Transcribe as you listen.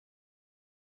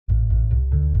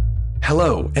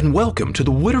Hello, and welcome to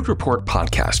the Woodard Report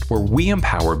Podcast, where we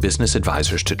empower business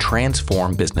advisors to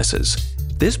transform businesses.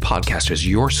 This podcast is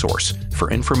your source for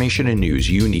information and news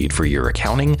you need for your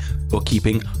accounting,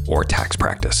 bookkeeping, or tax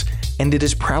practice. And it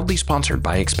is proudly sponsored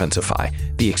by Expensify,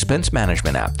 the expense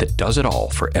management app that does it all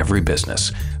for every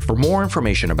business. For more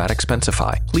information about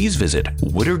Expensify, please visit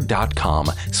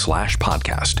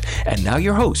woodard.com/podcast. And now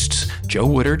your hosts, Joe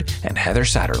Woodard and Heather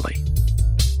Satterley.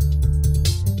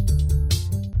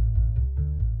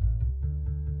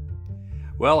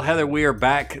 Well, Heather, we are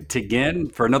back again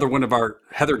for another one of our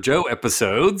Heather Joe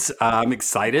episodes. I'm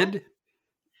excited.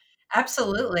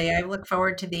 Absolutely. I look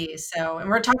forward to these. And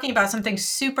we're talking about something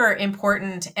super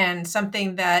important and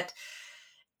something that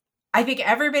I think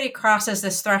everybody crosses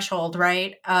this threshold,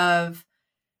 right? Of,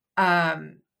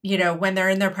 when they're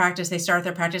in their practice, they start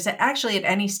their practice actually at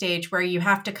any stage where you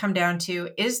have to come down to,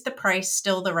 is the price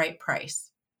still the right price?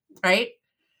 Right.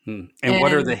 And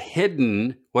what are the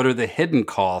hidden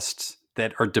costs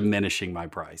that are diminishing my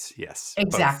price? Yes,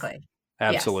 exactly.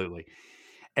 Both. Absolutely. Yes.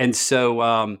 And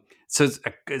so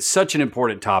it's such an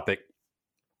important topic.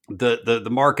 The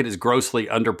market is grossly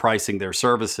underpricing their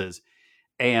services.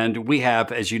 And we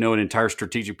have, as you know, an entire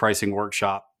strategic pricing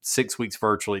workshop, 6 weeks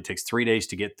virtually. It takes 3 days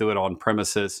to get through it on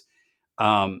premises.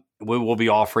 We will be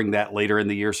offering that later in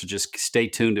the year. So just stay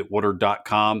tuned at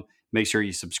woodard.com. Make sure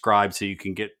you subscribe so you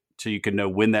can know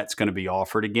when that's going to be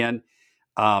offered again.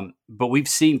 But we've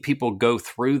seen people go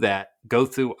through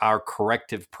our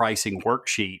corrective pricing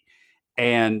worksheet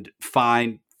and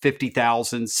find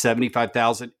 $50,000,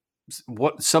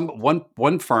 $75,000.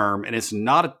 One firm, and it's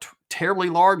not a terribly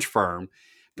large firm,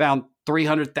 found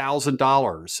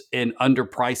 $300,000 in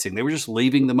underpricing. They were just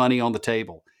leaving the money on the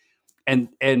table. And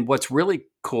what's really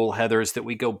cool, Heather, is that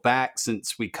we go back,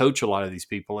 since we coach a lot of these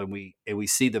people, and we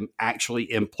see them actually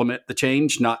implement the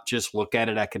change, not just look at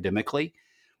it academically.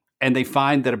 And they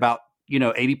find that about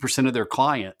 80% of their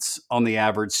clients on the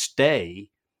average stay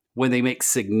when they make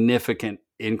significant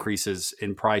increases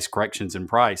in price, corrections in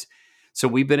price. So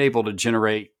we've been able to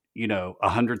generate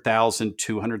 $100,000,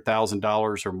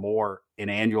 $200,000 or more in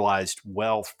annualized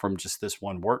wealth from just this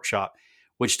one workshop,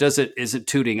 which isn't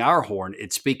tooting our horn.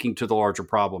 It's speaking to the larger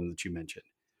problem that you mentioned.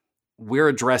 We're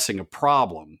addressing a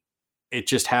problem. It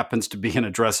just happens to be an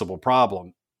addressable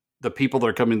problem. The people that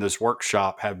are coming to this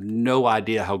workshop have no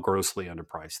idea how grossly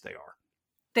underpriced they are.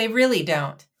 They really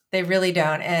don't.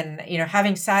 And,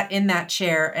 having sat in that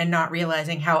chair and not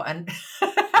realizing how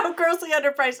how grossly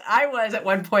underpriced I was at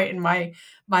one point in my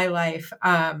life,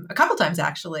 a couple times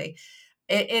actually,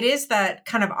 it is that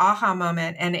kind of aha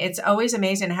moment. And it's always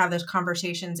amazing to have those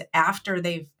conversations after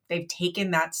they've taken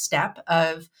that step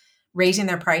of raising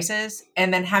their prices,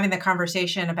 and then having the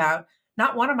conversation about,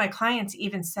 not one of my clients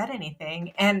even said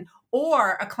anything,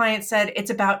 or a client said, it's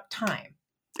about time.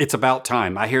 It's about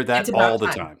time. I hear that all the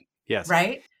time. Yes.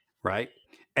 Right.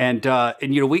 And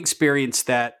we experience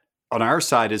that on our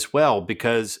side as well,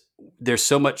 because there's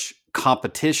so much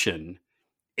competition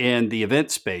in the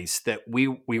event space that we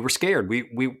were scared.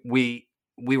 We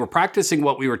were practicing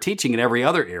what we were teaching in every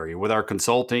other area with our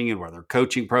consulting and with our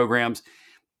coaching programs.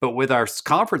 But with our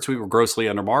conference, we were grossly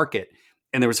under market.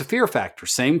 And there was a fear factor,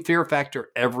 same fear factor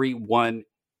everyone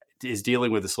is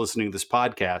dealing with, listening to this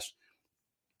podcast.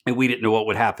 And we didn't know what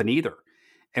would happen either.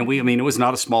 And it was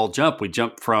not a small jump. We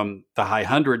jumped from the high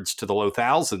hundreds to the low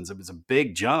thousands. It was a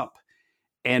big jump.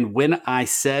 And when I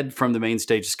said from the main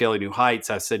stage of Scaling New Heights,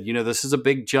 I said, this is a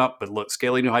big jump, but look,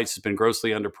 Scaling New Heights has been grossly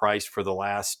underpriced for the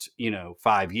last,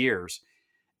 5 years.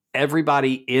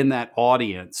 Everybody in that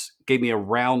audience gave me a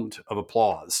round of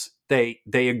applause.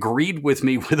 They agreed with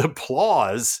me with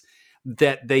applause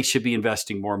that they should be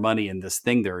investing more money in this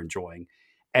thing they're enjoying.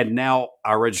 And now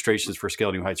our registrations for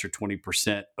Scaling New Heights are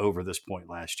 20% over this point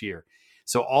last year.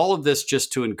 So all of this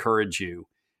just to encourage you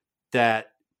that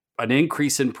an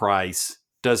increase in price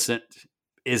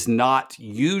is not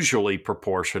usually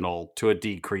proportional to a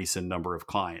decrease in number of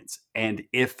clients. And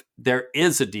if there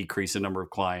is a decrease in number of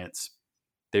clients,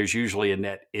 there's usually a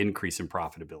net increase in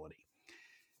profitability.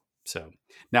 So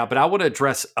now, but I want to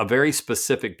address a very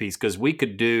specific piece, because we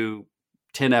could do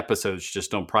 10 episodes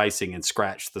just on pricing and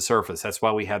scratch the surface. That's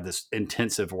why we have this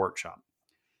intensive workshop.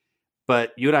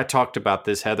 But you and I talked about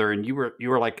this, Heather, and you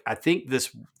were like, I think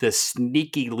this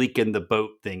sneaky leak in the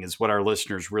boat thing is what our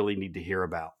listeners really need to hear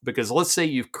about. Because let's say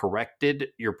you've corrected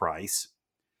your price,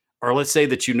 or let's say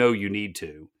that you need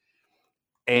to,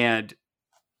 and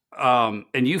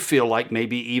you feel like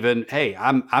maybe even, hey,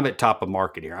 I'm at top of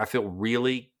market here. I feel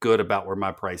really good about where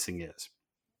my pricing is.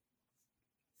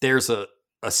 There's a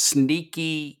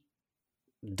sneaky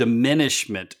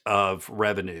diminishment of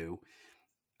revenue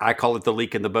I call it the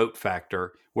leak in the boat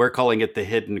factor. We're calling it the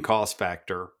hidden cost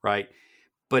factor, right?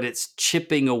 But it's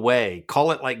chipping away.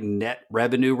 Call it like net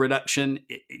revenue reduction.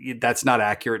 That's not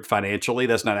accurate financially.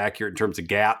 That's not accurate in terms of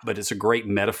GAAP, but it's a great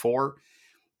metaphor.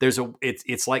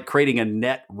 It's like creating a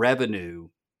net revenue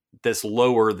that's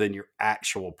lower than your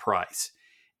actual price,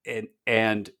 and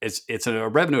it's a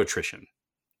revenue attrition,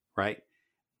 right?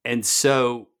 And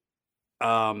so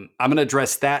I'm going to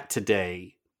address that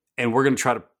today, and we're going to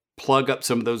try to plug up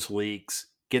some of those leaks,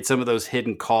 get some of those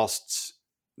hidden costs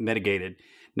mitigated.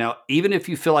 Now, even if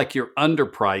you feel like you're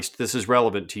underpriced, this is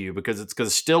relevant to you because it's going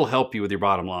to still help you with your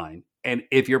bottom line. And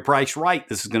if you're priced right,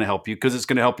 this is going to help you because it's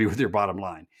going to help you with your bottom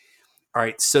line. All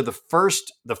right. So the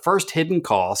first hidden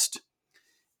cost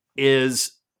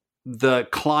is the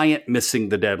client missing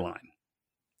the deadline.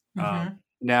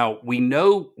 Now,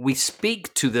 we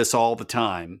speak to this all the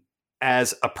time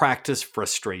as a practice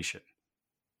frustration,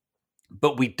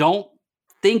 but we don't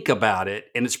think about it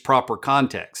in its proper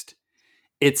context.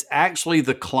 It's actually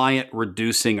the client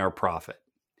reducing our profit,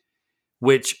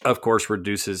 which of course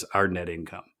reduces our net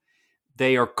income.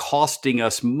 They are costing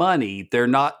us money. They're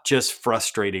not just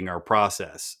frustrating our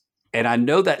process. And I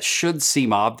know that should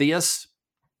seem obvious,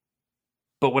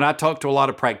 but when I talk to a lot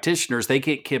of practitioners, they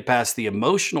can't get past the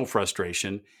emotional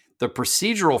frustration, the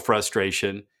procedural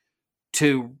frustration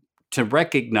to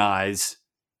recognize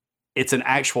it's an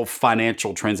actual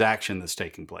financial transaction that's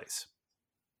taking place.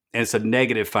 And it's a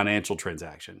negative financial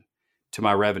transaction to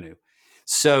my revenue.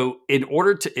 So in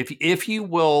order to, if you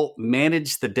will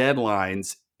manage the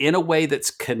deadlines in a way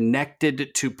that's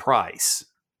connected to price,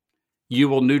 you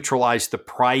will neutralize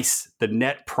the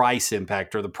net price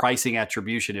impact or the pricing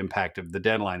attribution impact of the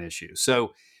deadline issue.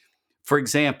 So for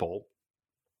example,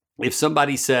 if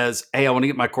somebody says, hey, I want to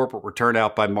get my corporate return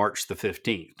out by March the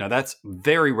 15th. Now that's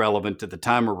very relevant at the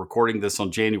time we're recording this on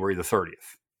January the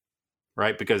 30th,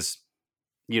 right? Because,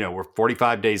 we're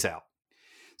 45 days out.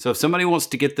 So if somebody wants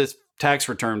to get this tax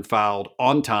return filed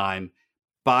on time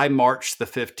by March the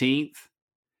 15th,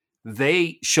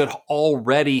 they should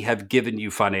already have given you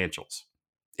financials.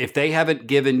 If they haven't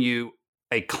given you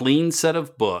a clean set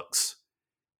of books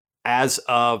as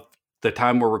of the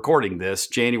time we're recording this,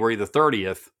 January the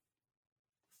 30th,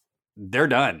 they're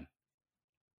done.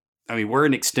 I mean, we're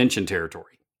in extension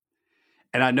territory.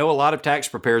 And I know a lot of tax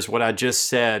preparers, what I just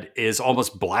said is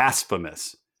almost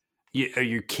blasphemous. Are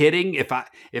you kidding?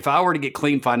 If I were to get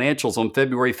clean financials on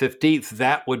February 15th,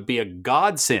 that would be a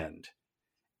godsend.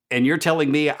 And you're telling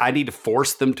me I need to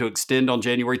force them to extend on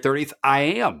January 30th? I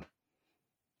am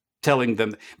telling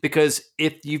them, because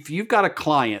if you've got a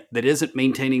client that isn't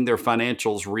maintaining their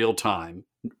financials real time,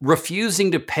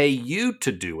 refusing to pay you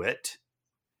to do it,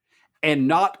 and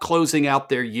not closing out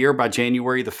their year by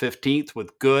January the 15th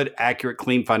with good, accurate,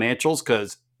 clean financials,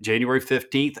 because January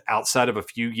 15th, outside of a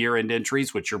few year-end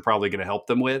entries, which you're probably going to help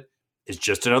them with, is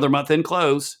just another month-end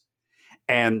close.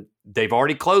 And they've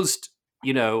already closed,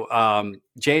 they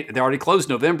already closed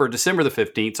November, December the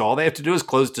 15th. So all they have to do is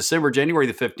close December, January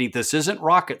the 15th. This isn't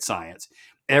rocket science.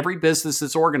 Every business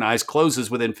that's organized closes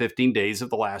within 15 days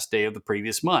of the last day of the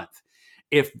previous month.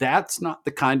 If that's not the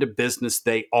kind of business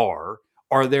they are,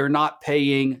 or they're not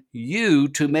paying you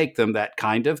to make them that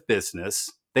kind of business,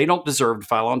 they don't deserve to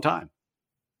file on time.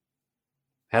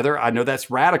 Heather, I know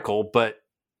that's radical, but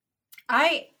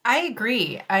I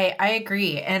agree. I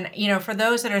agree. And, for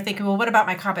those that are thinking, well, what about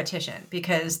my competition?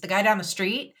 Because the guy down the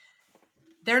street,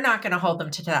 they're not going to hold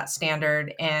them to that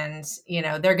standard. And,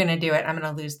 they're going to do it. I'm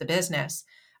going to lose the business.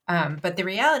 But the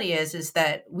reality is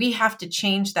that we have to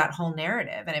change that whole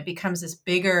narrative. And it becomes this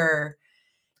bigger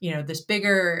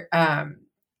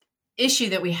issue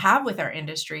that we have with our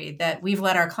industry, that we've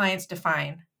let our clients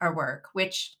define our work,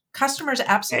 which customers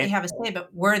absolutely have a say, but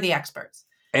we're the experts.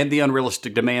 And the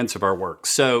unrealistic demands of our work.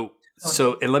 So,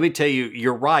 and let me tell you,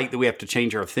 you're right that we have to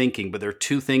change our thinking, but there are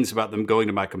two things about them going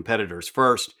to my competitors.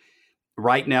 First,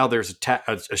 right now there's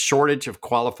a shortage of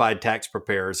qualified tax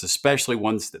preparers, especially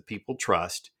ones that people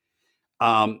trust.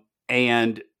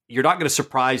 And you're not going to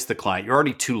surprise the client. You're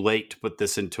already too late to put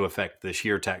this into effect this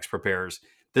year, tax preparers.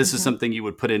 This is something you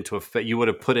would put into effect. You would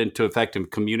have put into effect and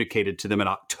communicated to them in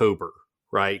October,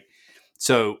 right?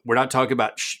 So we're not talking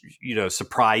about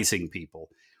surprising people.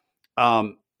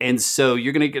 And so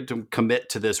you're going to get to commit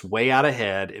to this way out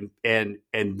ahead, and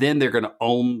then they're going to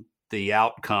own the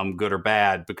outcome, good or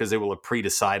bad, because they will have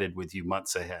pre-decided with you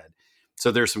months ahead.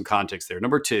 So there's some context there.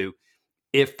 Number two,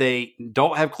 if they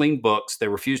don't have clean books, they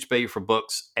refuse to pay you for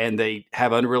books, and they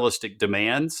have unrealistic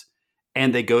demands,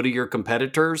 and they go to your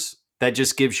competitors, that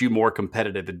just gives you more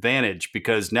competitive advantage,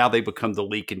 because now they become the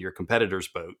leak in your competitor's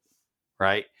boat,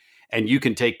 right? And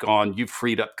you've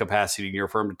freed up capacity in your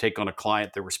firm to take on a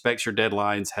client that respects your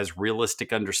deadlines, has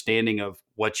realistic understanding of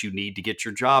what you need to get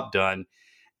your job done.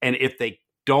 And if they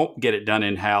don't get it done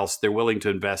in-house, they're willing to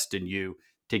invest in you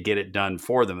to get it done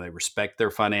for them. They respect their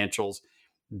financials.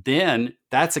 Then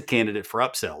that's a candidate for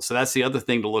upsell. So that's the other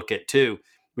thing to look at too.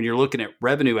 When you're looking at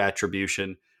revenue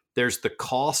attribution, there's the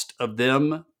cost of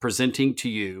them presenting to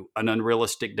you an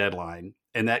unrealistic deadline,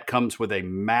 and that comes with a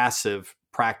massive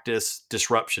practice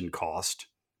disruption cost,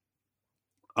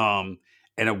 and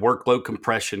a workload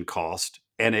compression cost,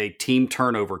 and a team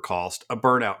turnover cost, a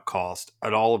burnout cost,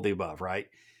 and all of the above, right?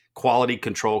 Quality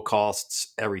control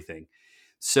costs, everything.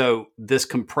 So this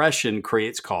compression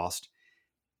creates cost,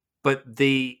 but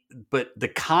the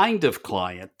kind of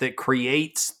client that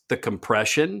creates the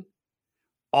compression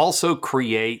also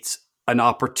creates an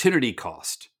opportunity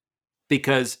cost,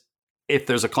 because if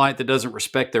there's a client that doesn't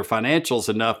respect their financials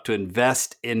enough to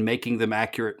invest in making them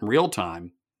accurate in real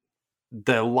time,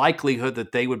 the likelihood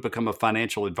that they would become a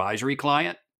financial advisory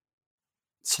client,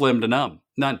 slim to none.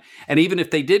 And even if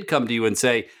they did come to you and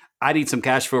say, I need some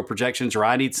cash flow projections, or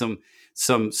I need some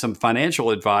financial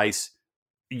advice,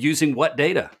 using what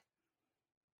data,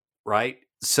 right?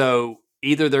 So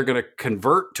either they're going to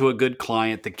convert to a good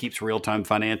client that keeps real-time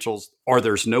financials, or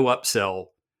there's no upsell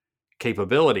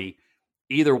capability.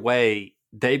 Either way,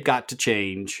 they've got to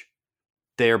change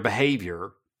their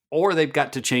behavior, or they've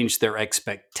got to change their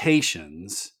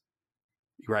expectations,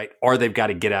 right? Or they've got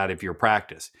to get out of your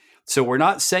practice. So we're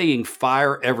not saying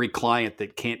fire every client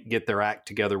that can't get their act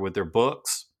together with their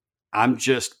books. I'm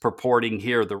just purporting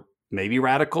here the maybe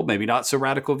radical, maybe not so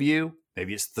radical view.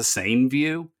 Maybe it's the same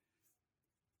view.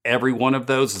 Every one of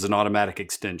those is an automatic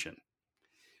extension.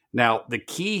 Now, the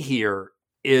key here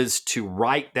is to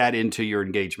write that into your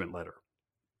engagement letter.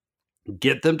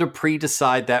 Get them to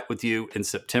pre-decide that with you in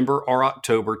September or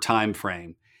October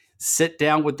timeframe. Sit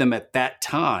down with them at that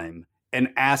time and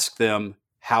ask them,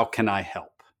 how can I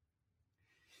help?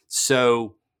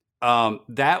 So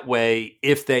that way,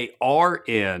 if they are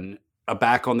in a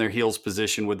back on their heels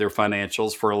position with their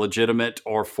financials for a legitimate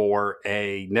or for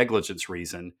a negligence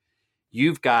reason,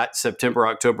 you've got September,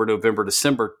 October, November,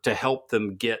 December to help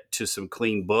them get to some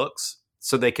clean books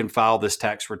so they can file this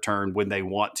tax return when they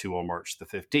want to on March the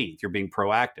 15th. You're being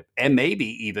proactive, and maybe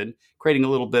even creating a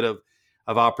little bit of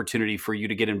opportunity for you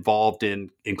to get involved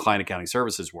in client accounting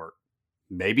services work.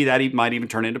 Maybe that might even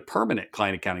turn into permanent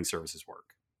client accounting services work,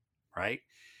 right?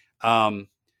 So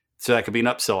that could be an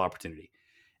upsell opportunity.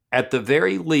 At the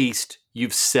very least,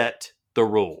 you've set the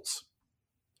rules.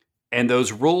 And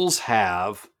those rules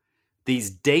have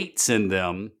these dates in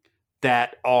them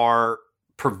that are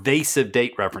pervasive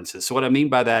date references. So what I mean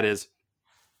by that is,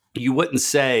 you wouldn't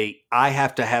say, I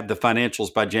have to have the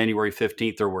financials by January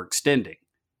 15th or we're extending.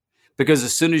 Because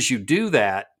as soon as you do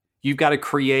that, you've got to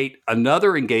create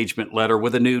another engagement letter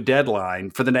with a new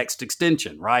deadline for the next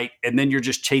extension, right? And then you're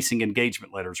just chasing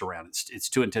engagement letters around. It's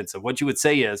too intensive. What you would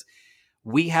say is,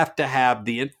 we have to have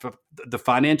the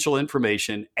financial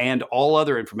information and all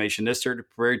other information necessary to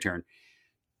prepare a return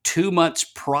 2 months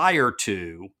prior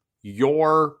to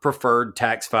your preferred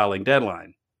tax filing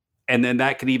deadline. And then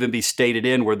that could even be stated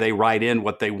in where they write in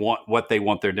what they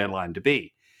want their deadline to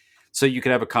be. So you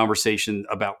could have a conversation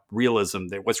about realism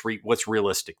there. What's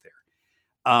realistic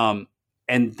there?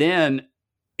 And then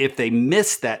if they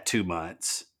miss that 2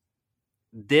 months,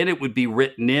 then it would be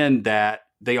written in that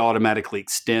they automatically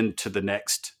extend to the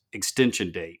next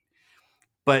extension date.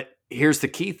 But here's the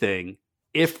key thing.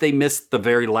 If they miss the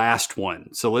very last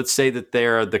one, so let's say that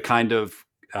they're the kind of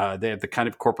they have the kind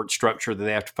of corporate structure that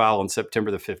they have to file on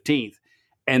September the 15th,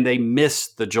 and they miss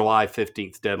the July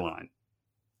 15th deadline,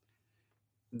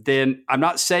 then I'm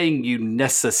not saying you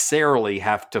necessarily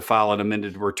have to file an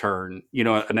amended return,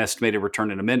 an estimated return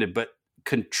and amended, but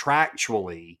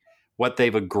contractually, what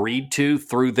they've agreed to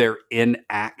through their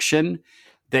inaction,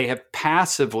 they have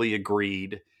passively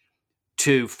agreed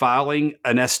to filing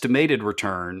an estimated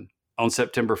return on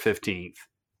September 15th,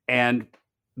 and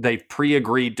they've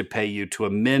pre-agreed to pay you to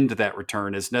amend that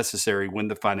return as necessary when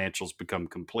the financials become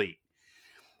complete.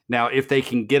 Now, if they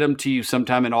can get them to you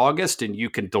sometime in August and you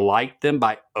can delight them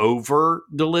by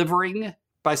over-delivering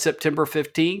by September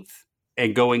 15th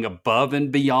and going above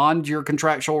and beyond your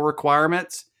contractual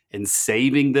requirements and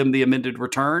saving them the amended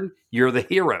return, you're the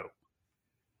hero.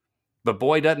 But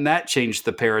boy, doesn't that change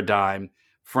the paradigm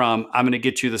from, I'm going to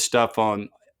get you the stuff on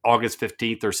August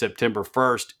 15th or September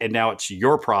 1st, and now it's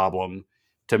your problem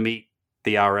to meet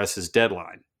the IRS's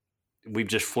deadline. We've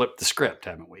just flipped the script,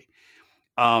 haven't we?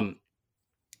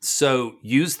 So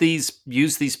use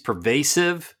these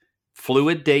pervasive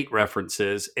fluid date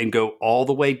references, and go all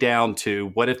the way down to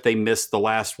what if they missed the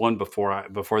last one before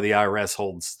the IRS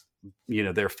holds,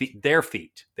 their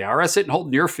feet. The IRS isn't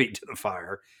holding your feet to the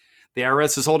fire. The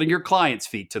IRS is holding your client's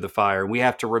feet to the fire. And we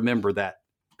have to remember that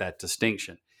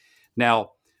distinction.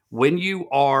 Now, when you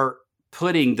are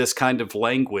putting this kind of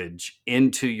language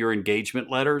into your engagement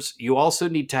letters, you also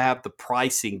need to have the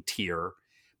pricing tier,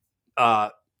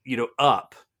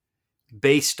 up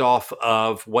based off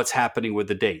of what's happening with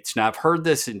the dates. Now, I've heard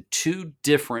this in two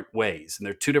different ways, and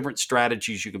there are two different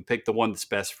strategies. You can pick the one that's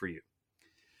best for you.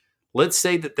 Let's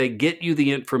say that they get you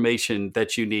the information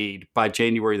that you need by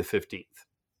January the 15th.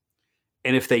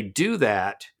 And if they do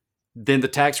that, then the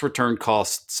tax return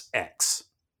costs X.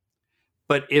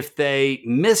 But if they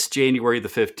miss January the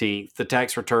 15th, the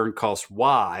tax return costs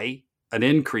Y, an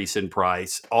increase in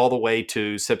price, all the way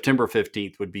to September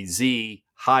 15th would be Z,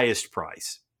 highest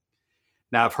price.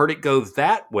 Now, I've heard it go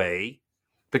that way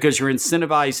because you're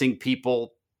incentivizing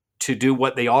people to do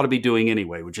what they ought to be doing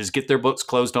anyway, which is get their books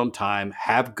closed on time,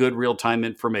 have good real-time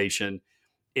information.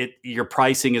 Your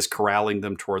pricing is corralling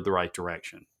them toward the right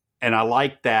direction. And I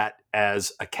like that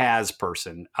as a CAS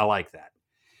person. I like that.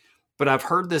 But I've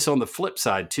heard this on the flip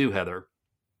side too, Heather,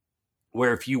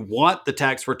 where if you want the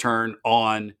tax return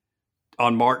on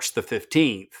March the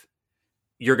 15th,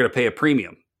 you're going to pay a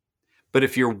premium. But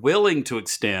if you're willing to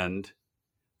extend,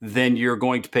 then you're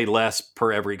going to pay less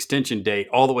per every extension date,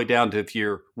 all the way down to if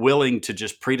you're willing to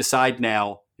just pre-decide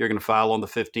now, you're going to file on the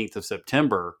 15th of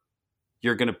September,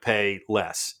 you're going to pay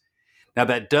less. Now,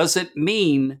 that doesn't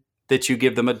mean that you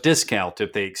give them a discount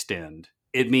if they extend.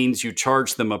 It means you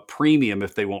charge them a premium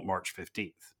if they want March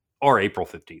 15th or April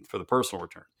 15th for the personal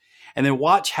return. And then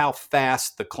watch how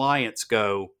fast the clients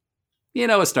go, I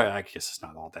guess it's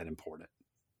not all that important.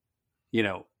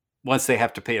 Once they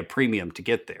have to pay a premium to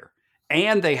get there.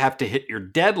 And they have to hit your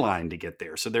deadline to get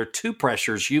there. So there are two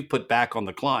pressures you put back on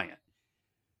the client.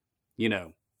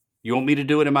 You want me to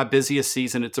do it in my busiest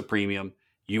season, it's a premium.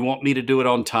 You want me to do it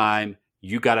on time,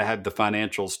 you got to have the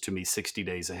financials to me 60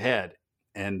 days ahead.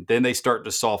 And then they start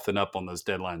to soften up on those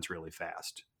deadlines really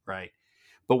fast, right?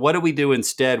 But what do we do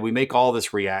instead? We make all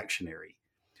this reactionary.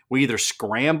 We either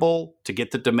scramble to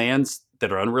get the demands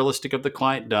that are unrealistic of the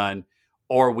client done,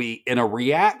 or we, in a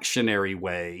reactionary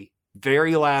way,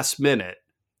 very last minute,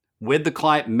 with the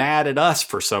client mad at us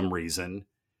for some reason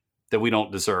that we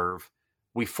don't deserve,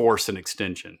 we force an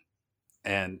extension.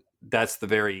 And that's the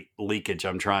very leakage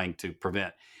I'm trying to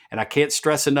prevent. And I can't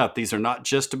stress enough, these are not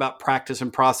just about practice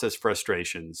and process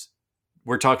frustrations.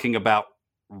 We're talking about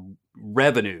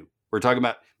revenue. We're talking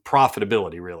about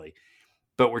profitability, really.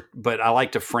 But I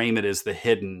like to frame it as the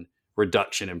hidden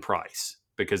reduction in price,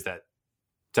 because that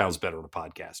sounds better on a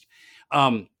podcast.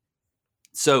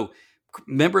 So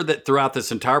remember that throughout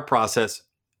this entire process,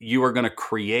 you are going to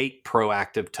create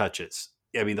proactive touches.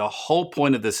 I mean, the whole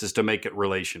point of this is to make it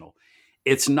relational.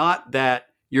 It's not that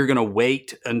you're going to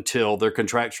wait until their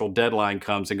contractual deadline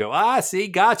comes and go, see,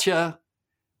 gotcha,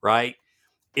 right?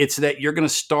 It's that you're going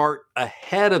to start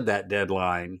ahead of that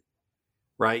deadline,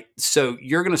 right? So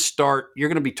you're going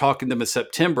to be talking to them in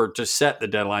September to set the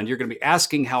deadline. You're going to be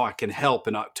asking how I can help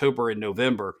in October and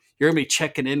November. You're going to be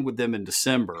checking in with them in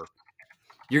December.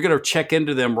 You're going to check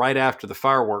into them right after the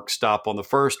fireworks stop on the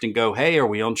 1st and go, hey, are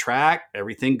we on track?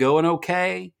 Everything going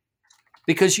okay?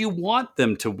 Because you want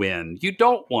them to win. You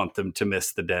don't want them to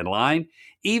miss the deadline.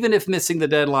 Even if missing the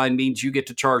deadline means you get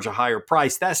to charge a higher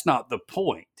price, that's not the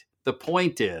point. The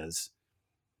point is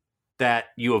that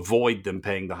you avoid them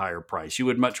paying the higher price. You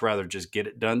would much rather just get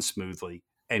it done smoothly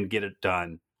and get it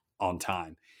done on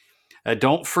time.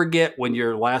 Don't forget, when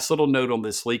your last little note on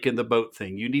this leak in the boat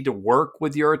thing, you need to work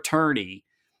with your attorney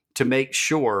to make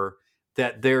sure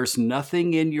that there's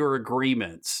nothing in your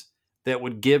agreements that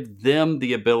would give them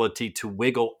the ability to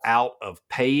wiggle out of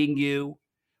paying you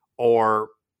or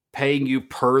paying you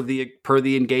per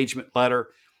the engagement letter.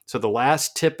 So the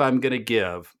last tip I'm going to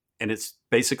give, and it's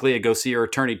basically a go see your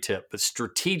attorney tip, but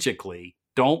strategically,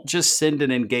 don't just send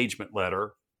an engagement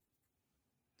letter.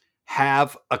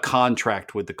 Have a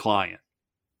contract with the client,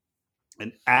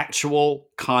 an actual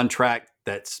contract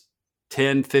that's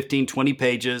 10, 15, 20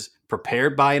 pages,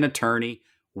 prepared by an attorney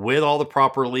with all the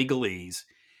proper legalese,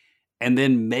 and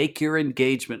then make your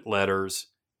engagement letters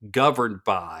governed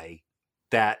by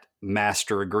that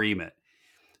master agreement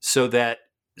so that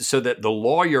the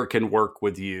lawyer can work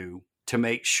with you to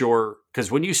make sure,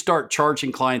 because when you start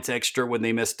charging clients extra when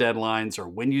they miss deadlines, or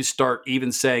when you start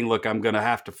even saying, look, I'm going to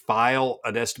have to file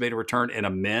an estimated return and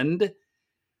amend,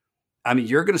 I mean,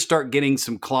 you're going to start getting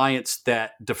some clients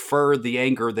that defer the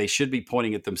anger they should be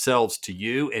pointing at themselves to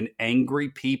you, and angry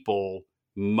people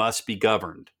must be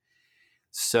governed.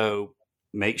 So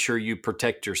make sure you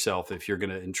protect yourself if you're going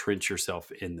to entrench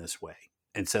yourself in this way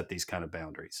and set these kind of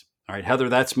boundaries. All right, Heather,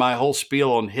 that's my whole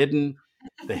spiel on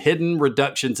the hidden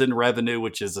reductions in revenue,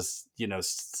 which is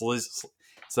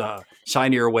it's a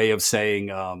shinier way of saying,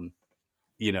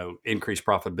 increased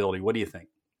profitability. What do you think?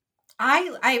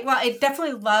 I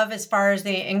definitely love as far as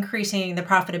the increasing the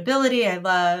profitability. I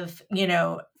love,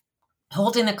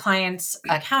 holding the clients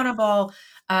accountable.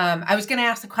 I was going to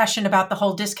ask the question about the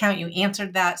whole discount. You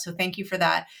answered that. So thank you for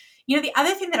that. The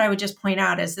other thing that I would just point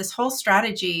out is this whole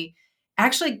strategy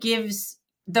actually gives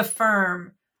the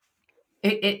firm,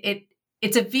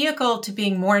 it's a vehicle to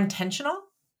being more intentional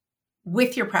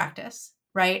with your practice,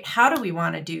 right? How do we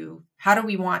want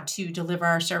to deliver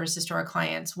our services to our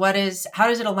clients? How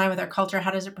does it align with our culture?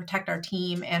 How does it protect our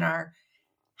team and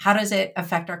how does it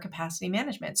affect our capacity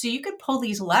management? So you could pull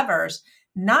these levers,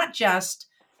 not just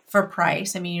for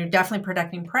price. I mean, you're definitely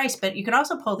protecting price, but you could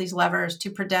also pull these levers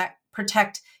to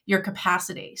protect your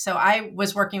capacity. So I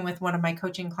was working with one of my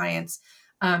coaching clients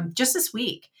just this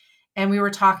week, and we were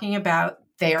talking about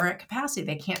they are at capacity.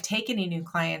 They can't take any new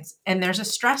clients. And there's a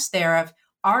stress there of,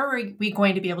 are we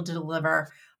going to be able to deliver?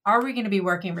 Are we going to be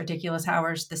working ridiculous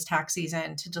hours this tax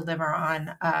season to deliver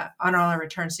on all our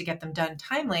returns to get them done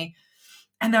timely?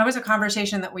 And that was a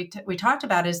conversation that we talked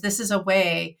about is this is a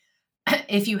way,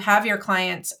 if you have your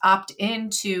clients opt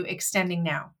into extending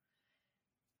now,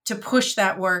 to push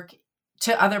that work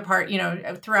to other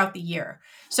throughout the year.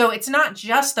 So it's not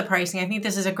just the pricing. I think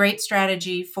this is a great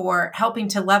strategy for helping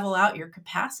to level out your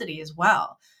capacity as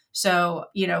well. So,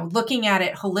 looking at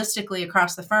it holistically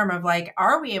across the firm of like,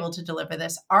 are we able to deliver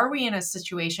this? Are we in a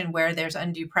situation where there's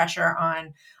undue pressure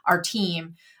on our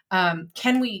team?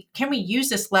 Can we use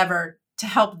this lever to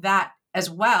help that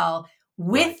as well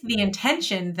with the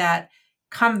intention that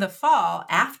come the fall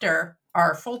after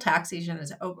our full tax season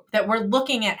is over, that we're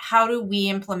looking at how do we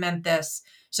implement this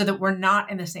so that we're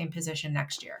not in the same position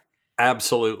next year.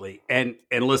 Absolutely. And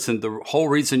listen, the whole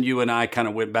reason you and I kind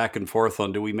of went back and forth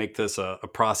on, do we make this a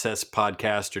process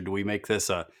podcast or do we make this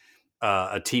a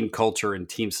team culture and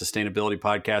team sustainability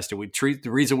podcast? And the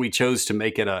reason we chose to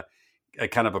make it a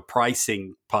kind of a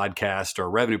pricing podcast or a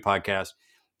revenue podcast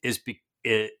is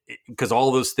because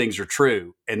all those things are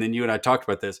true. And then you and I talked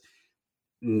about this.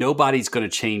 Nobody's going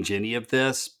to change any of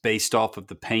this based off of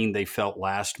the pain they felt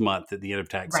last month at the end of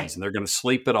tax season. They're going to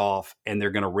sleep it off and they're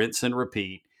going to rinse and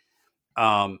repeat.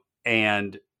 But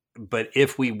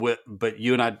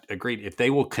you and I agreed, if they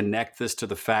will connect this to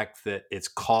the fact that it's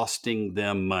costing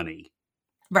them money,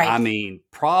 right? I mean,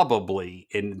 probably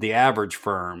in the average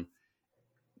firm,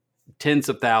 tens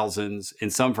of thousands, in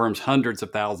some firms, hundreds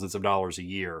of thousands of dollars a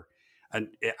year. And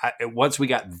once we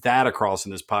got that across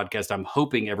in this podcast, I'm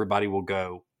hoping everybody will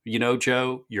go,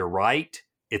 Joe, you're right.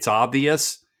 It's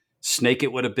obvious. Snake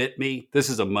it would have bit me. This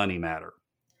is a money matter.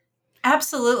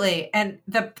 Absolutely. And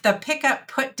the pickup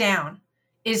put down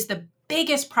is the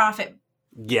biggest profit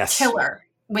killer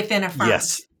within a firm.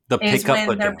 Yes. The pickup when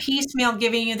put they're down. Piecemeal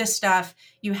giving you the stuff,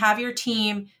 you have your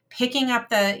team picking up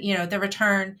the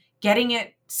return, getting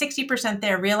it 60%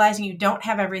 there, realizing you don't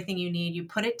have everything you need. You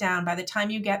put it down. By the time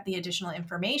you get the additional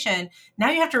information, now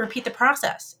you have to repeat the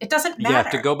process. It doesn't matter. You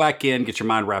have to go back in, get your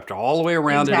mind wrapped all the way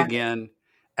around it again.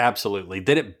 Absolutely.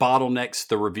 Then it bottlenecks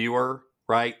the reviewer,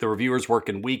 right? The reviewer's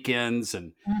working weekends.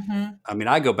 And I mean,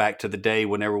 I go back to the day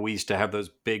whenever we used to have those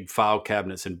big file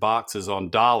cabinets and boxes on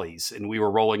dollies, and we were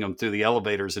rolling them through the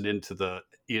elevators and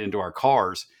into our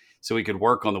cars so we could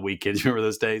work on the weekends. Remember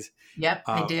those days? Yep,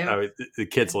 I do. The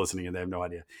kids listening and they have no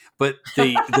idea. But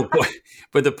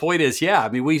the point is, I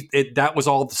mean, that was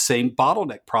all the same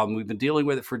bottleneck problem. We've been dealing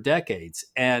with it for decades.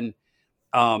 And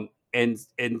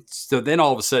so then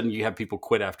all of a sudden you have people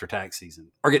quit after tax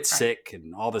season or get sick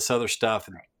and all this other stuff.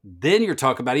 And then you're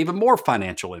talking about even more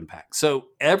financial impact. So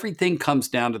everything comes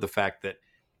down to the fact that,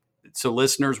 so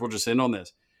listeners will just end on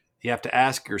this. You have to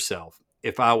ask yourself,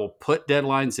 if I will put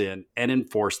deadlines in and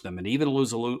enforce them and even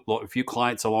lose a few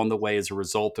clients along the way as a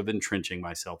result of entrenching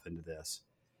myself into this,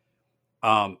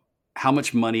 how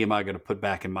much money am I going to put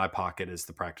back in my pocket as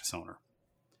the practice owner?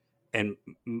 And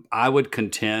I would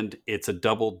contend it's a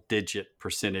double-digit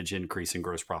percentage increase in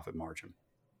gross profit margin.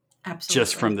 Absolutely.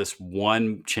 Just from this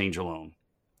one change alone.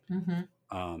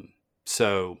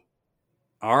 So,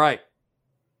 all right.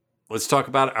 Let's talk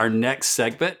about our next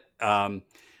segment.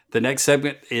 The next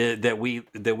segment is that we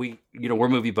we're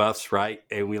movie buffs, right?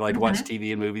 And we like to watch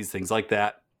TV and movies, things like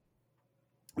that.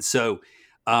 So,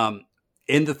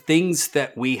 in the things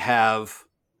that we have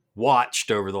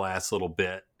watched over the last little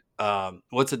bit,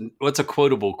 what's a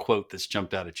quotable quote that's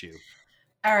jumped out at you?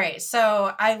 All right.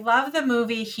 So I love the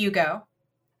movie Hugo.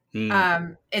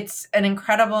 It's an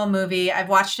incredible movie. I've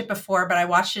watched it before, but I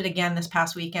watched it again this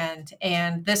past weekend.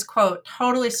 And this quote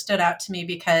totally stood out to me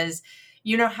because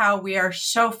you know how we are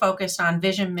so focused on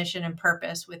vision, mission, and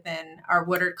purpose within our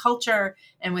Woodard culture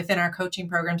and within our coaching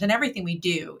programs, and everything we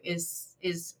do is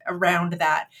around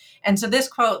that. And so this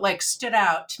quote like stood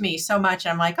out to me so much.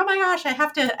 I'm like, oh my gosh, I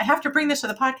have to bring this to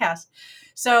the podcast.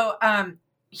 So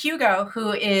Hugo,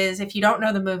 who is, if you don't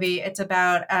know the movie, it's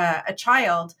about a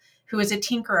child who is a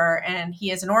tinkerer and he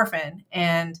is an orphan.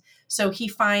 And so he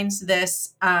finds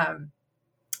this, I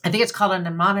think it's called a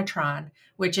mnemonitron,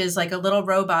 which is like a little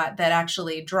robot that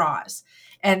actually draws.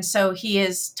 And so he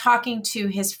is talking to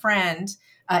his friend,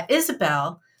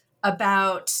 Isabel,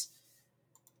 about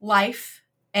life.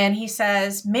 And he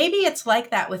says, maybe it's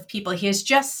like that with people. He has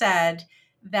just said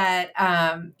that,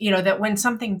 that when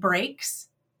something breaks,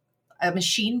 a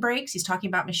machine breaks, he's talking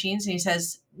about machines. And he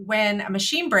says, when a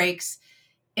machine breaks,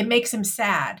 it makes him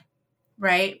sad,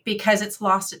 right? Because it's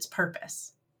lost its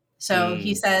purpose. So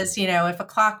he says, if a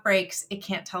clock breaks, it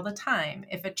can't tell the time.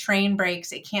 If a train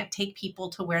breaks, it can't take people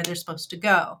to where they're supposed to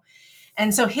go.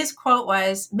 And so his quote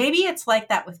was, maybe it's like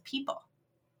that with people.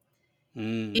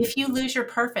 If you lose your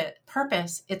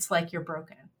purpose, it's like you're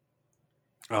broken.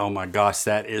 Oh my gosh,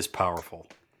 that is powerful.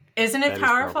 Isn't it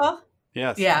powerful?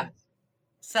 Yes. Yeah.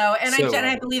 So,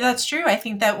 I believe that's true. I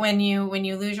think that when you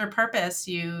lose your purpose,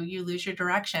 you lose your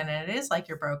direction, and it is like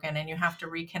you're broken, and you have to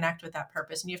reconnect with that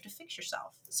purpose, and you have to fix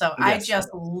yourself. So yes. I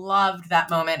just loved that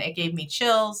moment. It gave me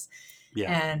chills,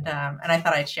 and I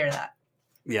thought I'd share that.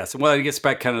 Yes. Well, it gets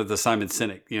back kind of the Simon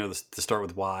Sinek, to start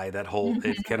with why, that whole,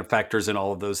 it kind of factors in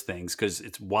all of those things, because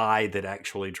it's why that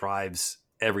actually drives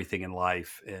everything in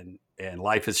life, and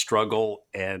life is struggle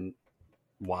and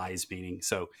why is meaning.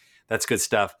 So that's good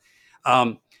stuff.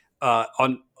 On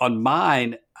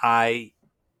mine, I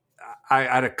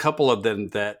had a couple of them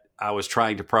that I was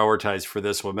trying to prioritize for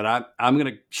this one, but I'm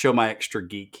going to show my extra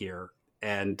geek here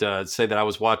and say that I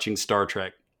was watching Star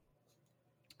Trek,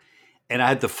 and I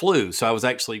had the flu, so I was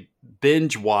actually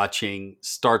binge watching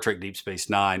Star Trek Deep Space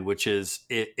Nine, which is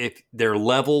if there are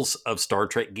levels of Star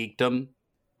Trek geekdom,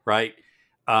 right?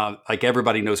 Like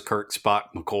everybody knows Kirk, Spock,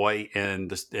 McCoy, and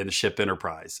the ship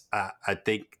Enterprise. I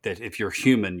think that if you're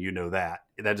human, you know that.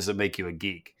 That doesn't make you a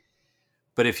geek.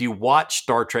 But if you watch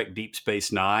Star Trek Deep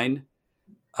Space Nine,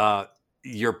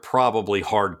 you're probably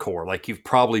hardcore. Like you've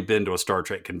probably been to a Star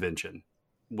Trek convention,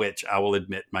 which I will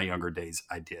admit my younger days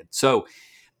I did. So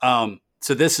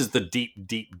this is the deep,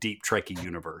 deep, deep Trekkie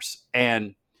universe.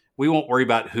 And we won't worry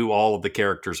about who all of the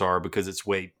characters are because it's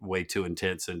way, way too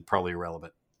intense and probably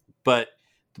irrelevant. But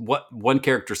what one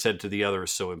character said to the other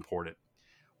is so important.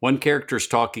 One character is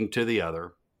talking to the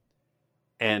other,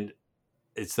 and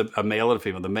it's a male and a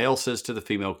female. The male says to the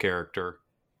female character,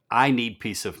 I need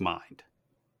peace of mind.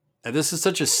 And this is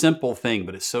such a simple thing,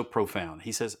 but it's so profound.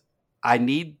 He says, I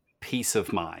need peace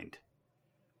of mind.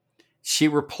 She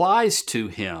replies to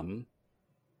him,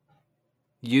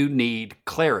 you need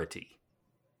clarity.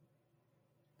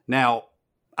 Now,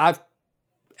 as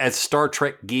a Star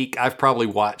Trek geek, I've probably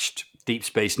watched Deep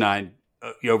Space Nine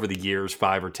over the years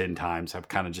 5 or 10 times. I've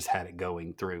kind of just had it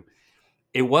going through.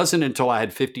 It wasn't until I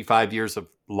had 55 years of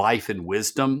life and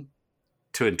wisdom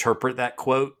to interpret that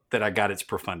quote that I got its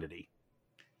profundity.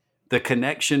 The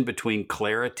connection between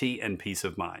clarity and peace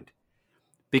of mind.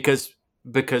 Because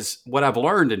what I've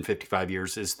learned in 55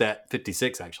 years is that,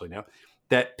 56 actually now,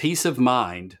 that peace of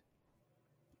mind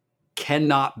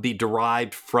cannot be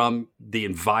derived from the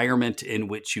environment in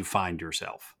which you find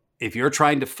yourself. If you're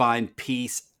trying to find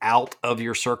peace out of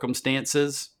your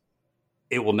circumstances,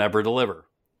 it will never deliver.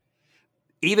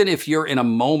 Even if you're in a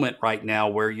moment right now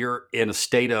where you're in a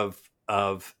state of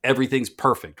everything's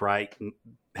perfect, right?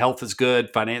 Health is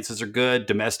good, finances are good,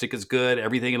 domestic is good,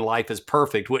 everything in life is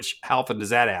perfect, which how often does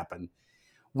that happen?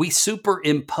 We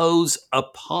superimpose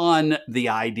upon the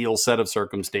ideal set of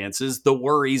circumstances the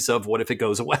worries of what if it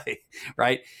goes away,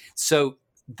 right? So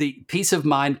the peace of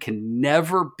mind can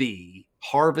never be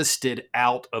harvested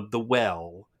out of the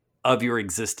well of your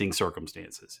existing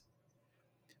circumstances.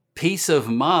 Peace of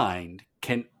mind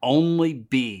can only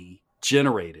be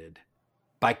generated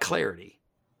by clarity.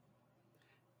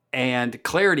 And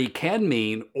clarity can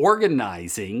mean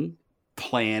organizing,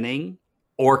 planning,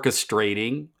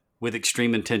 orchestrating with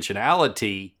extreme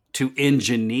intentionality to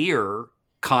engineer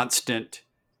constant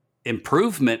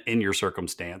improvement in your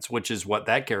circumstance, which is what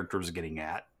that character is getting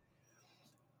at.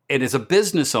 And as a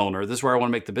business owner, this is where I want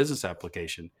to make the business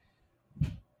application.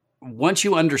 Once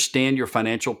you understand your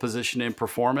financial position and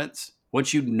performance,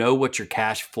 once you know what your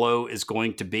cash flow is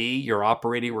going to be, your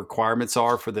operating requirements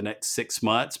are for the next 6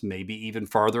 months, maybe even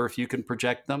farther if you can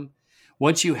project them.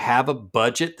 Once you have a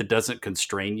budget that doesn't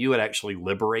constrain you, it actually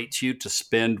liberates you to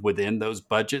spend within those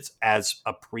budgets as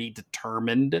a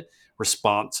predetermined,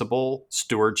 responsible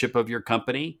stewardship of your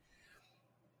company.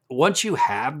 Once you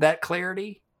have that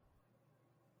clarity,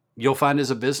 you'll find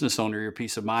as a business owner, your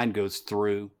peace of mind goes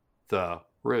through the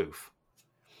roof.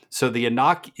 So I'm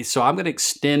going to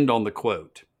extend on the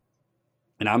quote,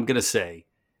 and I'm going to say,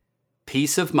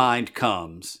 peace of mind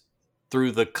comes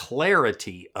through the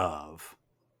clarity of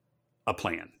a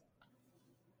plan,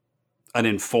 an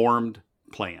informed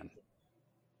plan.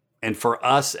 And for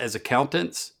us as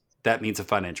accountants, that means a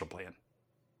financial plan.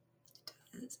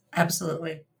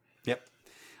 Absolutely. Yep.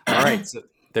 All right. So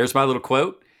there's my little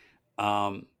quote.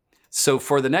 So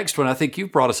for the next one, I think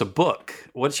you've brought us a book.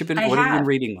 What have you been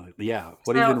reading? Yeah.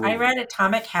 What have you been reading? I read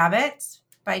Atomic Habits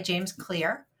by James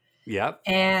Clear. Yep.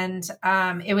 And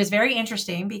it was very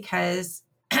interesting because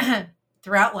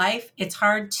throughout life, it's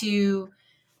hard to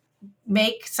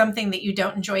make something that you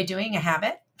don't enjoy doing a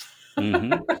habit.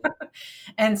 Mm-hmm.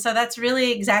 And so that's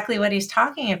really exactly what he's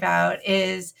talking about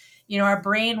is, our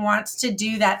brain wants to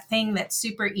do that thing that's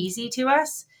super easy to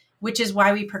us, which is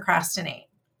why we procrastinate,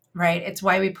 right? It's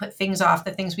why we put things off,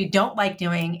 the things we don't like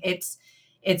doing. It's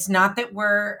not that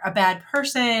we're a bad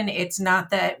person. It's not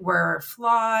that we're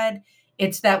flawed.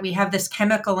 It's that we have this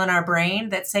chemical in our brain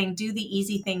that's saying, do the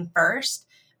easy thing first,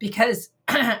 because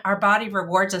our body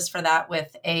rewards us for that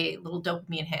with a little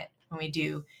dopamine hit when we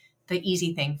do the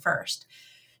easy thing first.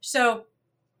 So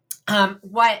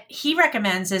what he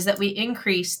recommends is that we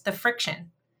increase the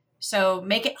friction. So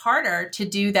make it harder to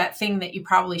do that thing that you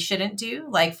probably shouldn't do.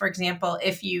 Like, for example,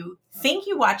 if you think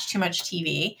you watch too much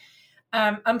TV,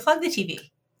 unplug the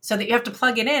TV so that you have to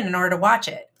plug it in order to watch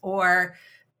it. Or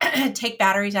take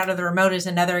batteries out of the remote is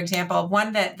another example.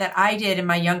 One that I did in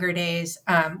my younger days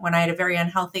when I had a very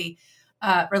unhealthy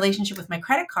relationship with my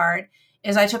credit card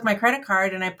is I took my credit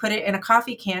card and I put it in a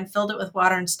coffee can, filled it with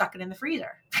water, and stuck it in the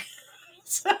freezer.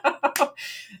 So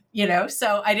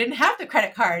I didn't have the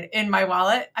credit card in my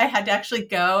wallet. I had to actually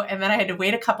go, and then I had to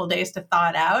wait a couple days to thaw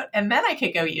it out, and then I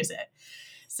could go use it.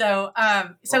 So,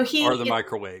 or the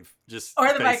microwave, it was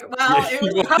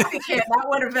a coffee can. That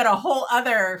would have been a whole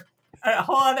other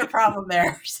problem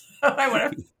there. So I would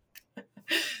have,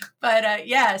 but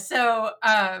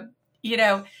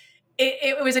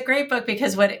it was a great book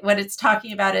because what it's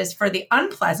talking about is for the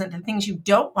unpleasant, the things you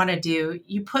don't want to do,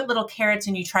 you put little carrots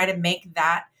and you try to make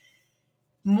that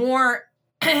more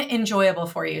enjoyable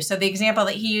for you. So the example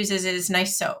that he uses is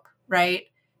nice soap, right?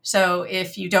 So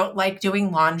if you don't like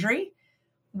doing laundry,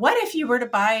 what if you were to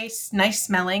buy nice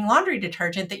smelling laundry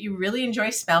detergent that you really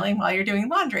enjoy smelling while you're doing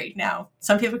laundry? Now,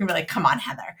 some people can be like, come on,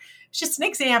 Heather. It's just an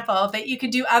example, but you could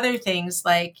do other things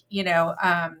like,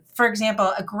 for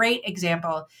example, a great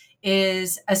example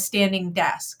is a standing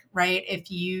desk, right?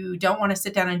 If you don't want to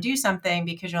sit down and do something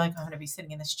because you're like, I'm going to be sitting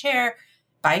in this chair,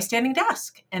 buy a standing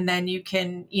desk. And then you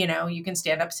can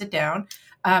stand up, sit down.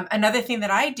 Another thing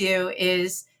that I do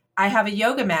is I have a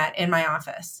yoga mat in my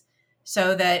office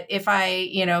so that if I,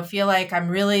 feel like I'm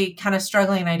really kind of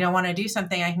struggling and I don't want to do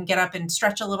something, I can get up and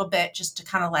stretch a little bit just to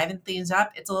kind of liven things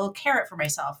up. It's a little carrot for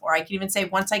myself. Or I can even say,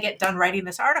 once I get done writing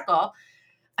this article,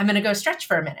 I'm going to go stretch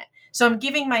for a minute. So I'm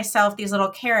giving myself these little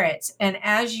carrots. And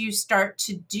as you start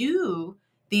to do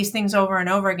these things over and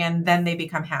over again, then they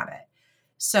become habit.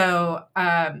 So,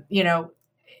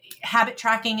 habit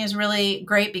tracking is really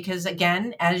great because,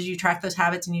 again, as you track those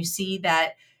habits and you see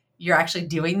that you're actually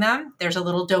doing them, there's a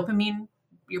little dopamine.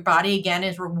 Your body, again,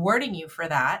 is rewarding you for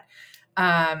that.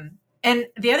 And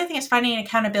the other thing is finding an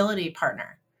accountability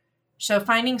partner. So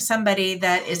finding somebody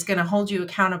that is going to hold you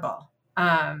accountable.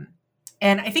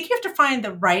 And I think you have to find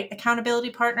the right accountability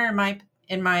partner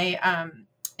in my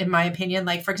opinion.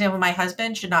 Like, for example, my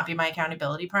husband should not be my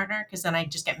accountability partner because then I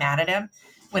just get mad at him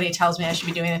when he tells me I should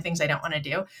be doing the things I don't want to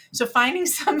do. So finding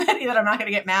somebody that I'm not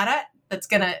going to get mad at,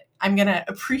 I'm going to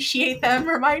appreciate them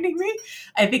reminding me,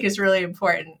 I think is really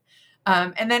important.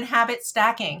 And then habit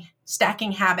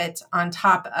stacking habits on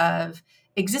top of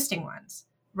existing ones,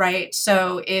 right?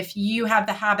 So if you have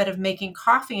the habit of making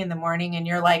coffee in the morning and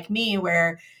you're like me,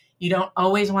 where you don't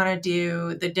always want to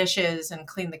do the dishes and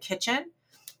clean the kitchen,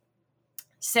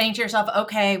 saying to yourself,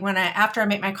 okay, after I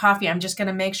make my coffee, I'm just going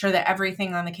to make sure that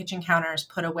everything on the kitchen counter is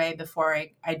put away before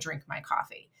I drink my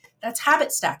coffee. That's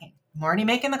habit stacking. I'm already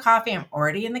making the coffee. I'm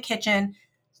already in the kitchen.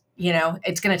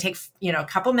 It's going to take, a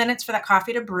couple minutes for that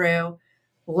coffee to brew.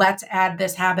 Let's add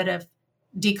this habit of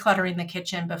decluttering the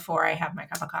kitchen before I have my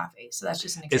cup of coffee. So that's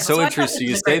just an example. It's so interesting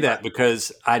you say that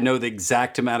because I know the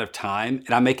exact amount of time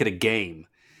and I make it a game.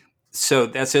 So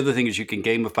that's the other thing is you can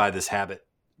gamify this habit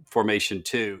formation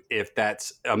too, if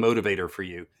that's a motivator for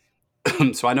you.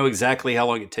 So I know exactly how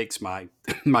long it takes my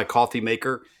coffee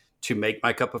maker to make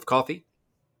my cup of coffee.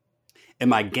 And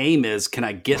my game is, can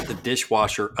I get the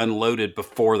dishwasher unloaded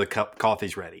before the cup of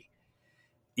coffee's ready?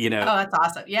 Oh, that's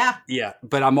awesome. Yeah. Yeah.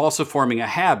 But I'm also forming a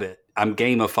habit. I'm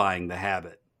gamifying the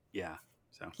habit. Yeah.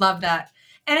 So Love that.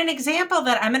 And an example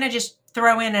that I'm going to just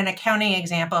throw in an accounting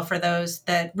example for those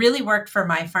that really worked for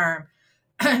my firm.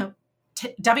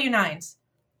 W-9s.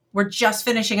 We're just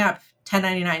finishing up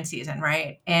 1099 season,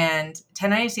 right? And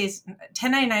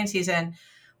 1099 season,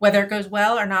 whether it goes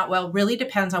well or not well, really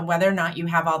depends on whether or not you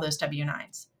have all those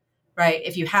W-9s, right?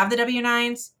 If you have the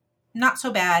W-9s, not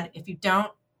so bad. If you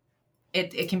don't,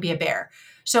 it can be a bear.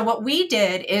 So what we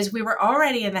did is we were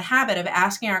already in the habit of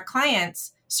asking our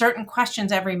clients certain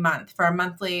questions every month for our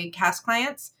monthly cast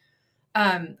clients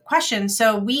questions.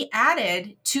 So we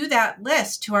added to that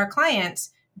list to our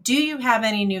clients, do you have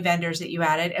any new vendors that you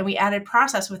added? And we added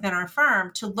process within our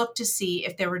firm to look to see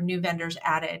if there were new vendors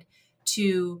added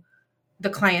to the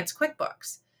client's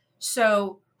QuickBooks.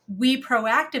 So we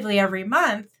proactively every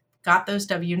month got those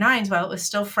W-9s while it was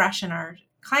still fresh in our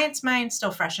clients' minds, still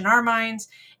fresh in our minds.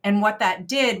 And what that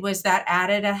did was that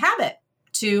added a habit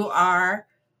to our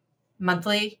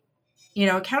monthly,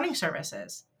 accounting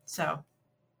services. So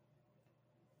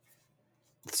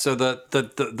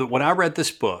the when I read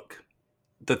this book,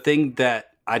 the thing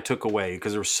that I took away,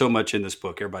 because there was so much in this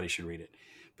book, everybody should read it.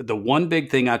 But the one big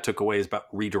thing I took away is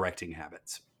about redirecting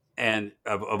habits. And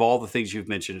of all the things you've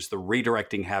mentioned, it's the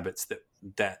redirecting habits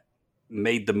that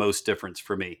made the most difference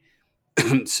for me.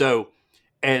 So,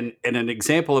 and an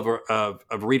example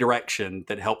of redirection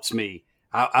that helps me,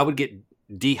 I would get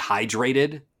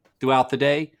dehydrated throughout the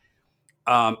day.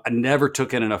 I never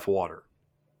took in enough water.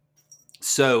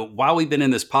 So while we've been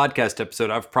in this podcast episode,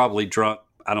 I've probably drunk,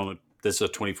 I don't know, this is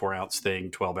a 24-ounce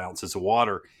thing, 12 ounces of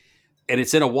water, and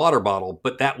it's in a water bottle,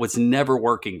 but that was never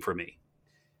working for me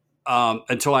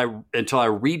until I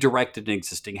redirected an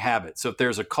existing habit. So if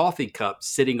there's a coffee cup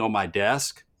sitting on my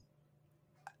desk,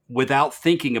 without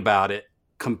thinking about it,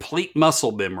 complete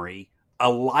muscle memory, a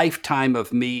lifetime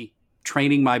of me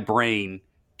training my brain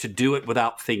to do it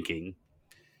without thinking,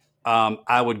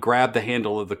 I would grab the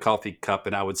handle of the coffee cup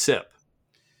and I would sip.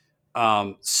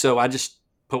 So I just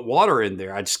put water in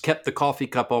there. I just kept the coffee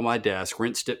cup on my desk,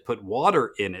 rinsed it, put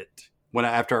water in it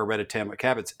after I read Atomic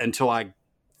Habits, until I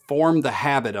formed the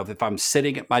habit of, if I'm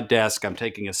sitting at my desk, I'm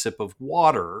taking a sip of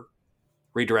water,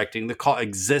 redirecting the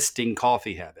existing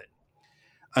coffee habit,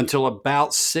 until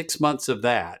about 6 months of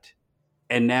that.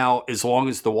 And now, as long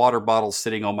as the water bottle's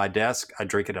sitting on my desk, I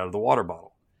drink it out of the water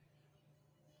bottle.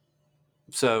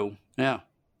 So, yeah,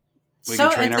 we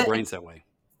can train our brains that way.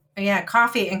 Yeah,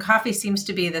 coffee seems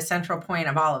to be the central point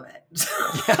of all of it.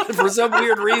 Yeah, for some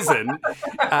weird reason.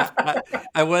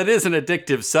 Well, it is an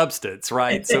addictive substance,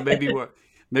 right? So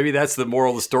maybe that's the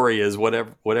moral of the story, is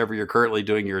whatever you're currently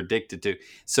doing, you're addicted to.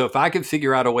 So if I could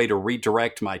figure out a way to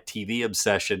redirect my TV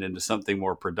obsession into something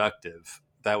more productive,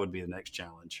 that would be the next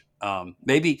challenge.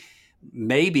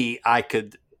 Maybe I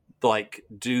could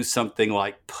do something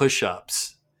like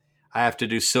push-ups. I have to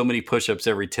do so many push-ups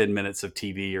every 10 minutes of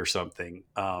TV or something.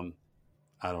 I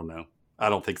don't know. I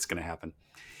don't think it's going to happen.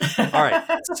 All right.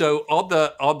 So on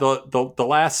the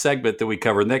last segment that we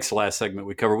cover,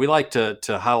 we like to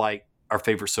highlight our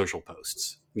favorite social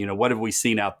posts. What have we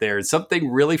seen out there? And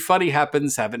something really funny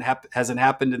hasn't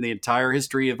happened in the entire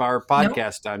history of our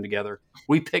podcast time together.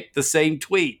 We picked the same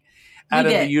tweet out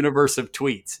of the universe of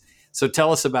tweets. So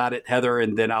tell us about it, Heather,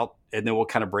 and then we'll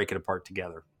kind of break it apart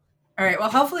together. All right.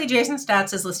 Well, hopefully Jason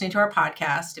Statz is listening to our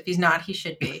podcast. If he's not, he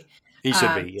should be. He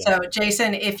should be. Yeah. So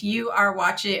Jason, if you are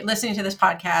listening to this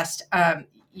podcast,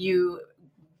 you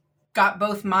got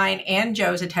both mine and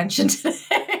Joe's attention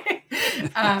today.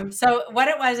 So what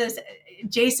it was is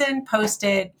Jason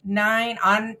posted 9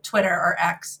 on Twitter or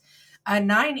X,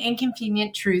 9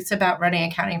 inconvenient truths about running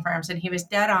accounting firms. And he was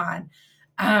dead on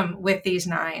with these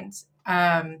 9s.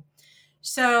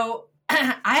 So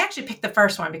I actually picked the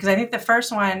first one because I think the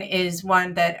first one is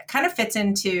one that kind of fits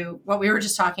into what we were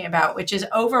just talking about, which is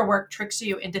overwork tricks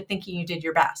you into thinking you did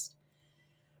your best,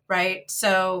 right?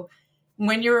 So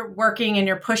when you're working and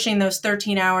you're pushing those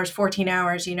 13 hours, 14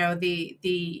 hours,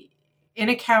 the in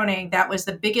accounting, that was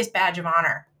the biggest badge of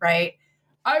honor, right?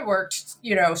 I worked,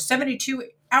 72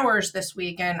 hours this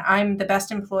week and I'm the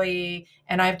best employee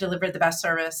and I've delivered the best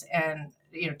service and,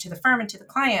 to the firm and to the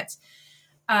clients.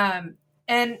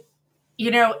 And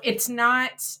it's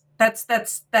not,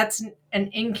 that's an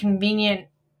inconvenient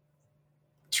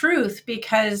truth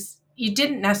because you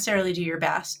didn't necessarily do your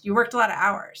best. You worked a lot of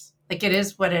hours. It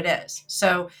is what it is.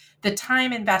 So the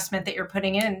time investment that you're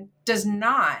putting in does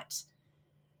not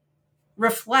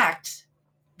reflect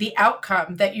the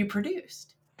outcome that you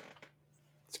produced.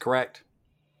 That's correct.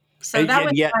 So that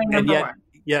was my number one.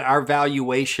 Yet our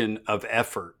valuation of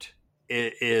effort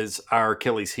is our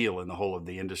Achilles heel in the whole of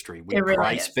the industry. We really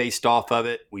price based off of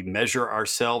it. We measure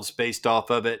ourselves based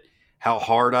off of it. How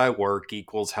hard I work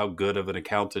equals how good of an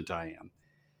accountant I am.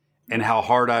 And how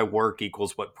hard I work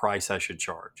equals what price I should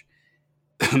charge.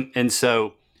 And then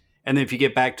if you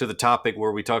get back to the topic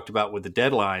where we talked about with the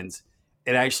deadlines,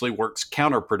 it actually works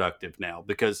counterproductive now,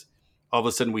 because all of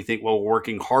a sudden we think, well, we're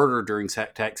working harder during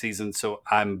tax season, so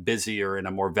I'm busier and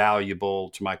I'm more valuable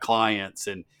to my clients,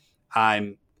 and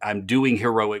I'm doing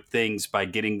heroic things by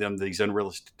getting them these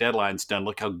unrealistic deadlines done.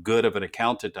 Look how good of an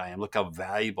accountant I am. Look how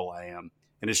valuable I am.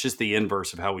 And it's just the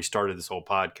inverse of how we started this whole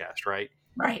podcast, right?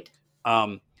 Right.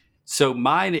 So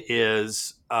mine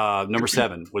is number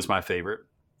 7 was my favorite.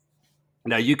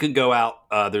 Now you can go out.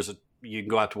 You can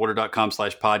go out to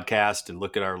woodard.com/podcast and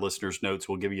look at our listeners' notes.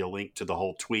 We'll give you a link to the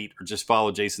whole tweet, or just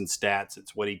follow Jason's stats.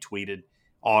 It's what he tweeted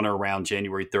on or around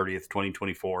January 30th,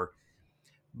 2024.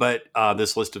 But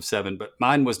this list of 7, but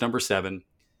mine was number 7.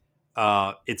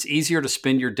 It's easier to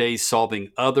spend your days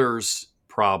solving others'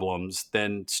 problems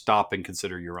than stop and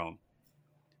consider your own,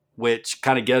 which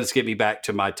kind of does get me back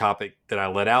to my topic that I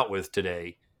let out with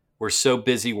today. We're so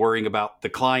busy worrying about the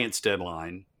client's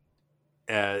deadline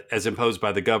as imposed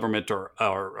by the government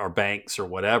or banks or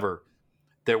whatever,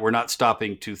 that we're not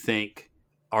stopping to think,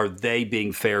 are they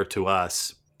being fair to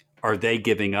us? Are they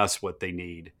giving us what they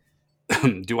need?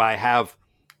 Do I have,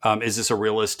 is this a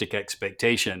realistic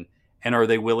expectation? And are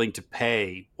they willing to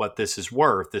pay what this is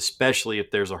worth, especially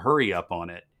if there's a hurry up on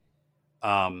it?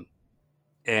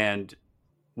 And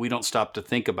we don't stop to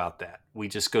think about that. We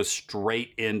just go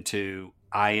straight into,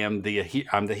 I'm the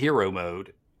hero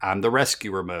mode. I'm the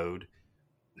rescuer mode.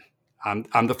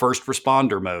 I'm the first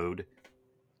responder mode,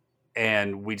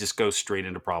 and we just go straight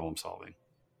into problem solving.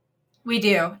 We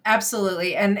do,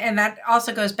 absolutely. And that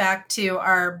also goes back to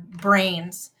our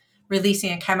brains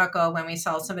releasing a chemical when we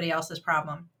solve somebody else's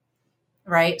problem,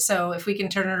 right? So if we can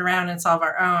turn it around and solve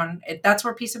our own, that's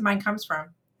where peace of mind comes from.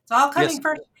 It's all coming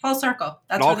first, full circle.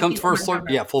 That's it all comes first.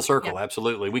 Yeah, full circle. Yeah.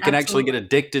 Absolutely. We can actually get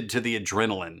addicted to the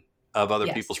adrenaline of other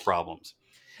people's problems.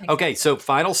 Exactly. Okay, so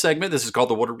final segment. This is called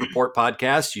the Woodard Report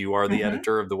Podcast. You are the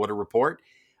editor of the Woodard Report.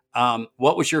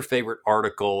 What was your favorite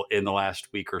article in the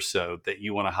last week or so that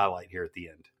you want to highlight here at the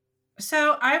end?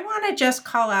 So I want to just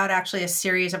call out actually a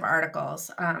series of articles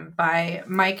by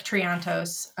Mike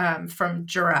Triantos from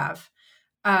Jurav.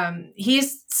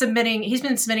 He's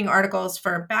been submitting articles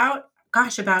for about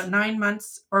 9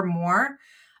 months or more.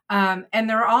 And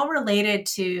they're all related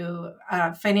to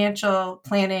financial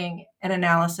planning and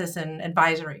analysis and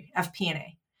advisory,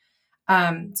 FP&A.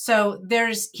 So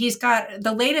he's got,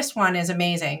 the latest one is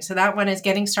amazing. So that one is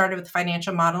getting started with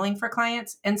financial modeling for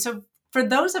clients. And so for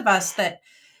those of us that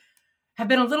have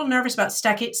been a little nervous about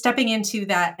stepping into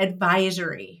that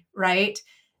advisory, right?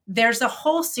 There's a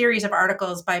whole series of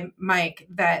articles by Mike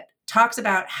that talks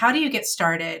about how do you get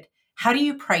started? How do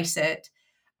you price it?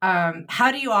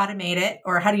 How do you automate it,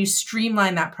 or how do you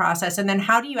streamline that process? And then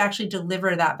how do you actually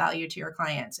deliver that value to your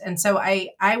clients? And so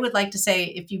I would like to say,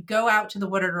 if you go out to the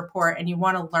Woodard Report and you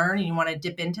want to learn and you want to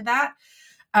dip into that,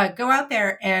 go out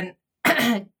there and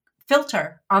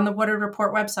filter on the Woodard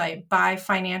Report website by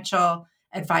financial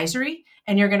advisory,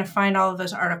 and you're going to find all of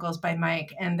those articles by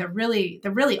Mike. And they're really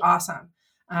awesome.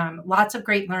 Lots of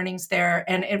great learnings there.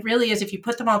 And it really is, if you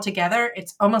put them all together,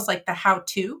 it's almost like the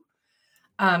how-to.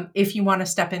 If you want to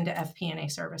step into FP&A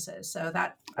services. So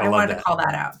that I wanted to call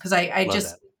that out because I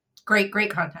just, great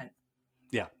content.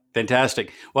 Yeah.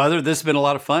 Fantastic. Well, Heather, this has been a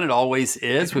lot of fun. It always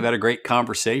is. We've had a great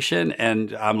conversation,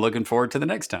 and I'm looking forward to the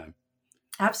next time.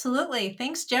 Absolutely.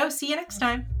 Thanks, Joe. See you next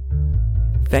time.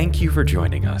 Thank you for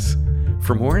joining us.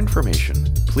 For more information,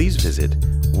 please visit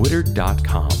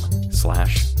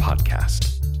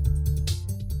woodard.com/podcast.